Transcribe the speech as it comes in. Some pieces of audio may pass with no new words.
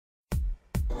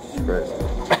Christ.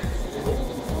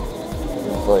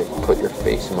 Just like put your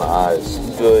face in my eyes.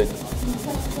 Good.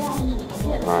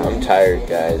 I'm tired,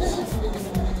 guys.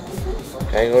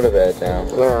 I can go to bed now.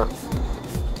 Yeah.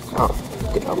 Oh,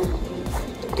 good job.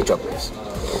 Good job, guys.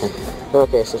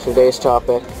 Okay, so today's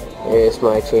topic is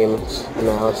my team's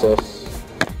analysis,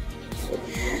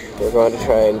 which we're going to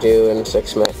try and do in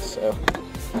 6 minutes, so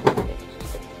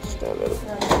stand in.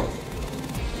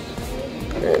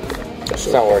 It's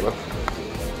not working.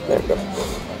 There we go.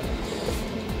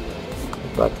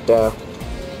 But,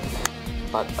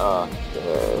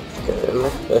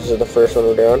 this is the first one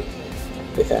we're doing.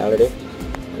 Lethality.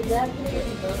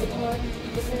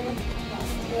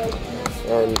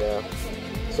 And,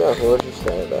 so, what did you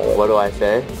say about it? What do I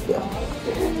say? Yeah.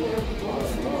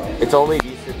 It's only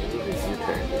decent move is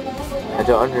U-turn. I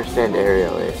don't understand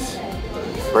aerial ace.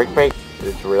 Break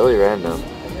is really random.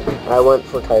 I went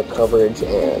for type coverage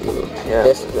and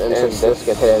this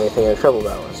can hit anything in a triple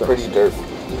balance. So. Pretty dirt.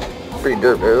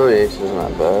 Aerial ace is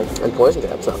not bad. And poison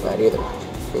jab's not bad either.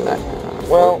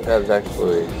 Well, that's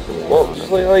actually just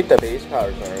like the base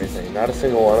powers and everything. Not a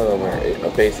single one of them are a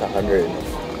base 100.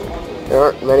 There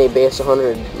aren't many base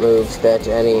 100 moves that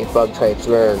any bug types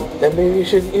learn. Then maybe you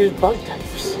shouldn't use bug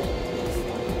types.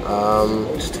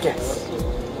 Just a guess.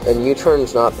 And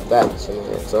U-turn's not the best. I mean,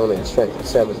 it's only a strength of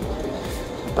 7.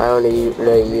 I only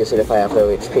really use it if I have low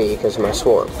HP because of my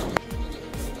swarm.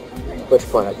 At which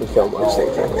point I can kill most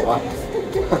things anyway.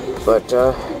 But,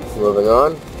 moving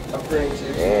on.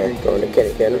 And going to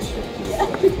Kittykins.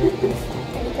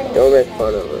 Don't make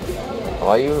fun of it.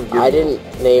 I didn't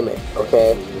name it,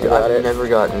 okay? I've never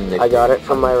gotten a nickname. I got it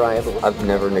from my rival. I've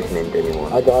never nicknamed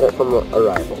anyone. I got it from a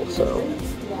rival, so...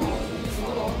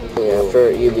 Yeah,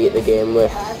 after you beat the game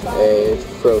with a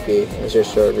Froakie as your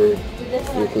starter,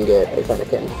 you can get a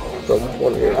Fennekin from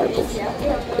one of your rivals.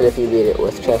 And if you beat it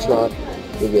with Chestnut,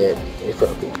 you get a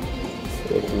Froakie.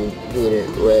 If you beat it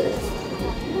with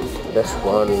this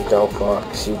one,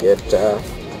 Delphox, you get a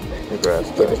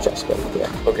Chestnut, yeah.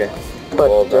 Okay. But,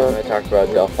 well, then I talked about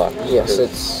Delphox. Yes,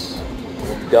 it's...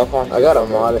 Delphox. I got a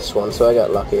modest one, so I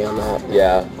got lucky on that.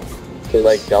 Yeah.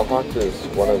 Like, Delphox is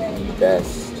one of the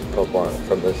best Pokemon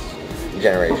from this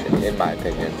generation, in my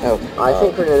opinion. I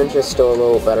think Greninja is still a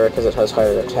little better because it has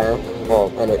higher attack,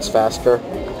 and it's faster.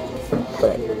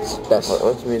 But that's...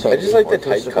 I just like the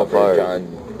type coverage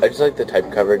on... I just like the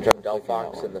type coverage on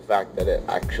Delphox and the fact that it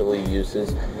actually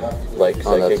uses like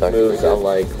psychic moves,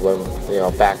 unlike when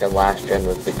back in last gen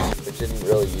with the which didn't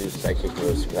really use psychic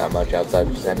moves that much outside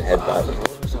of Zen Headbutt.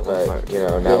 But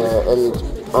now and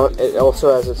it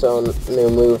also has its own new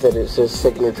move that is his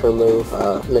signature move,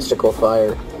 Mystical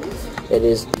Fire. It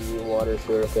is the water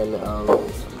shuriken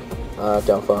of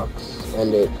Delphox,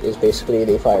 and it is basically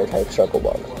the fire type struggle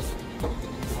bug.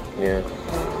 Yeah.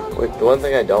 Wait, the one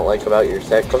thing I don't like about your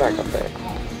set, go back up there,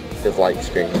 is light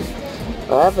screens.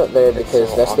 I have it there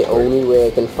because that's the only way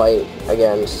I can fight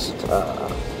against,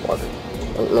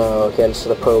 against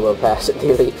the Probopass at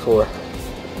the Elite Four.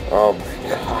 Oh my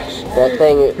gosh. That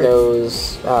thing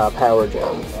knows Power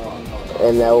Gem,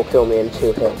 and that will kill me in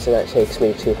 2 hits, and that takes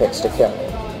me 2 hits to kill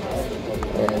it.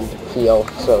 And he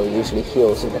also usually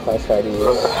heals it if I try to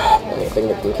use anything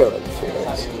that can kill it in 2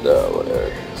 hits.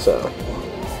 Whatever. So...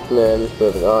 And then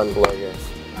moving on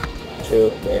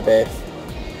to Bebe.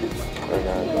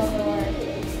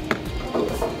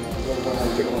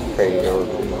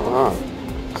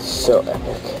 So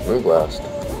epic. Moonblast.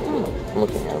 I'm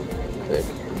looking at him. Big.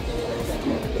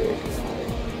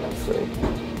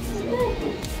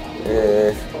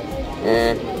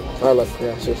 I like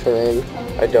grassy terrain.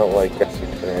 I don't like grassy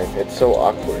terrain. It's so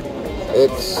awkward.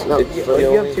 It's not.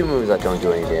 You have 2 moves that don't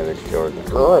do any damage, Jordan.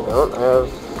 Oh, I don't.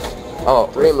 I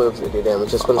have 3 moves that do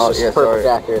damage. This one's just perfect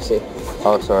accuracy.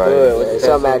 Oh, sorry. It's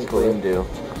not Magic Gleam.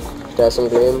 Dazzling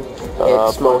Gleam.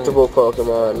 It's multiple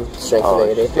Pokemon. Strength of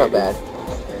 80. Not bad.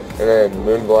 And then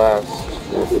Moonblast.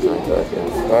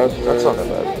 That's not that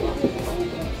bad.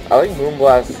 I like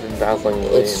Moonblast and Dazzling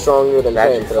Gleam. It's stronger than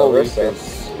Magic Leaf.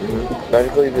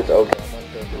 Magic Leaf is okay. I'm not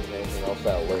sure if there's anything else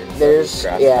that learns.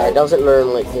 It doesn't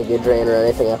learn like Giga Drain or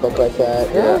anything epic like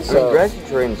that. Yeah, so, Grassy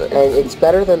Terrain's and it's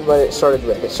better than what it started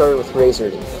with. It started with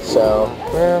Razor Leaf, so...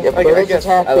 I guess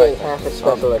attack being half its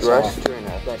special attack. Grassy Terrain,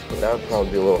 that would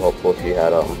probably be a little helpful if you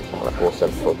had a full set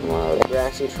of Pokemon. The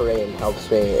Grassy Terrain helps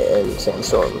me in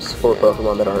Sandstorms for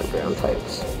Pokemon that aren't ground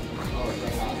types.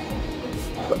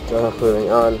 But moving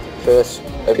on, first,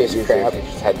 piece of crap. You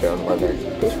just had your own weather.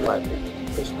 Piece of crap.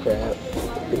 Piece of crap.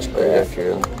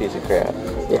 Piece of crap.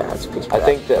 Yeah, it's a piece of crap. I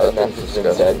think that enough has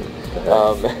been said.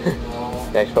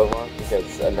 Next Pokemon,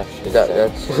 because enough has been said.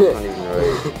 That's not even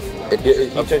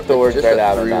right. He took the words right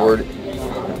out of my mouth.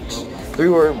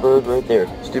 3-word bird right there.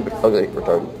 Stupid, ugly,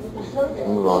 retarded.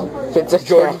 Move on. It's a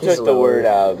Jordan took the word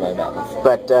out of my mouth.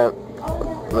 But,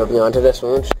 moving on to this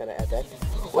one, just kind of add that.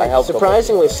 I helped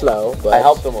surprisingly slow, but... I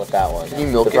helped him with that one. Can you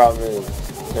milk the problem is...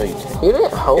 No, you didn't. You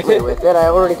didn't help me with it. I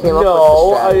already came up with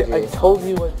the strategy. I told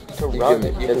you what to run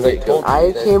it.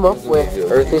 I came up with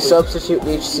the substitute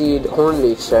leech seed horn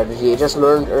leech strategy. It just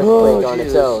learned earthquake on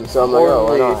its own, so I'm like, oh,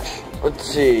 why not? Let's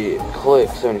see. Click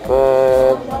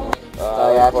 75.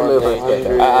 I have to move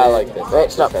it. I like this.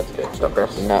 Wait, stop. That's good. Stop,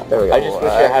 Chris. No. There we go. I just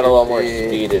wish I had a little more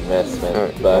speed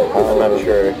investment, but I'm not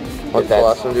sure. What's the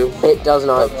last one do? It does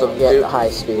not get high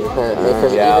speed, apparently,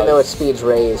 because even though its speed's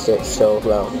raised, it's still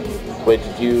low. Wait,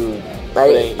 did you...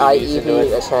 I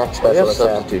EV attack special attack.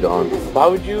 Substitute on. Why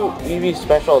would you EV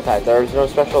special attack? There was no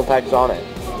special attacks on it.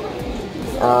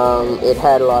 It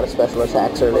had a lot of special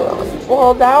attacks early on.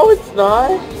 Well, now it's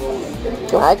not.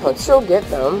 I could still get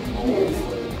them.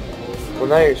 Well,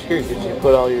 now you're screwed because you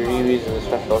put all your EVs in the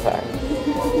special attack.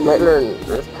 Might learn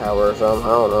Earth Power or something. I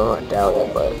don't know. I doubt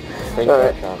it, but...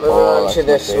 Alright, moving on to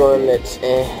this one that's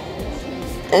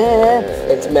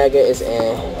Its Mega is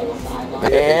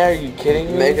Are you kidding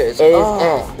me? Mega is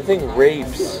The thing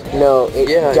rapes. No,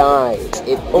 it dies.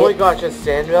 Oh my gosh, it's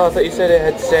Sandville? I thought you said it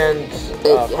had sand...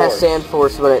 It has Sand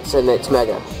Force when it's in its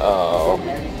Mega. Oh.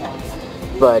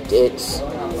 But it's...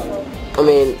 I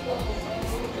mean...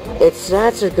 Its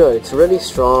stats are good. It's really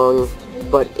strong,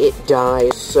 but it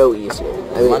dies so easily.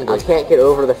 I mean, I can't get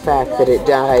over the fact that it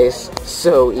dies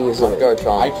so easily.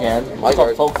 I can. It's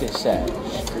called Focus Sash.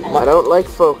 I don't like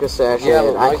Focus Sash,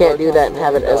 and I can't do that and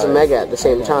have it as a Mega at the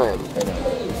same time.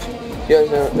 You guys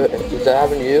know, does that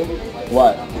happen to you?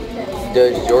 What?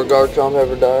 Does your Garchomp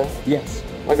ever die? Yes.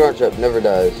 My Garchomp never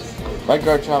dies. My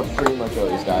Garchomp pretty much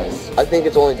always dies. I think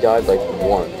it's only died like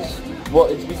once. Well,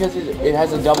 it's because it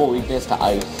has a double weakness to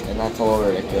ice, and that's a little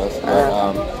ridiculous.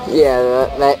 But, yeah,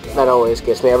 that always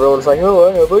gets me. Everyone's like, oh,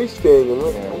 I have Ice Fang. I'm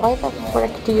like, why the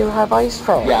frick do you have Ice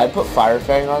Fang? Yeah, I put Fire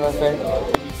Fang on that thing.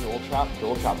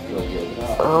 Dual Chop's really good.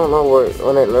 I don't know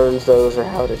when it learns those or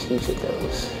how to teach it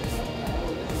those.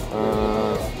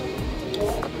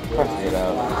 Press it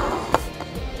out.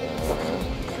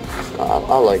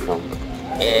 I like them.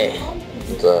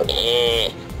 What's up?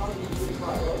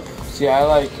 See, I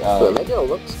like, But Mega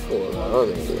looks cool,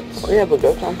 though. Oh yeah, but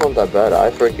Garchomp's not that bad.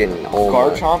 I freaking...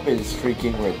 Garchomp is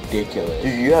freaking ridiculous.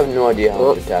 Dude, you have no idea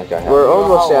how much attack I have. We're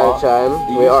almost out of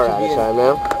time. We are out of time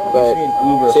now. But,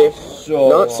 see,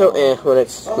 not so when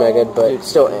it's Mega, but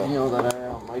still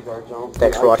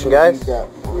Thanks for watching, guys.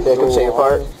 Jacob, say your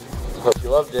part. Hope you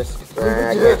loved this.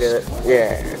 I can't do it.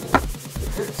 Yeah.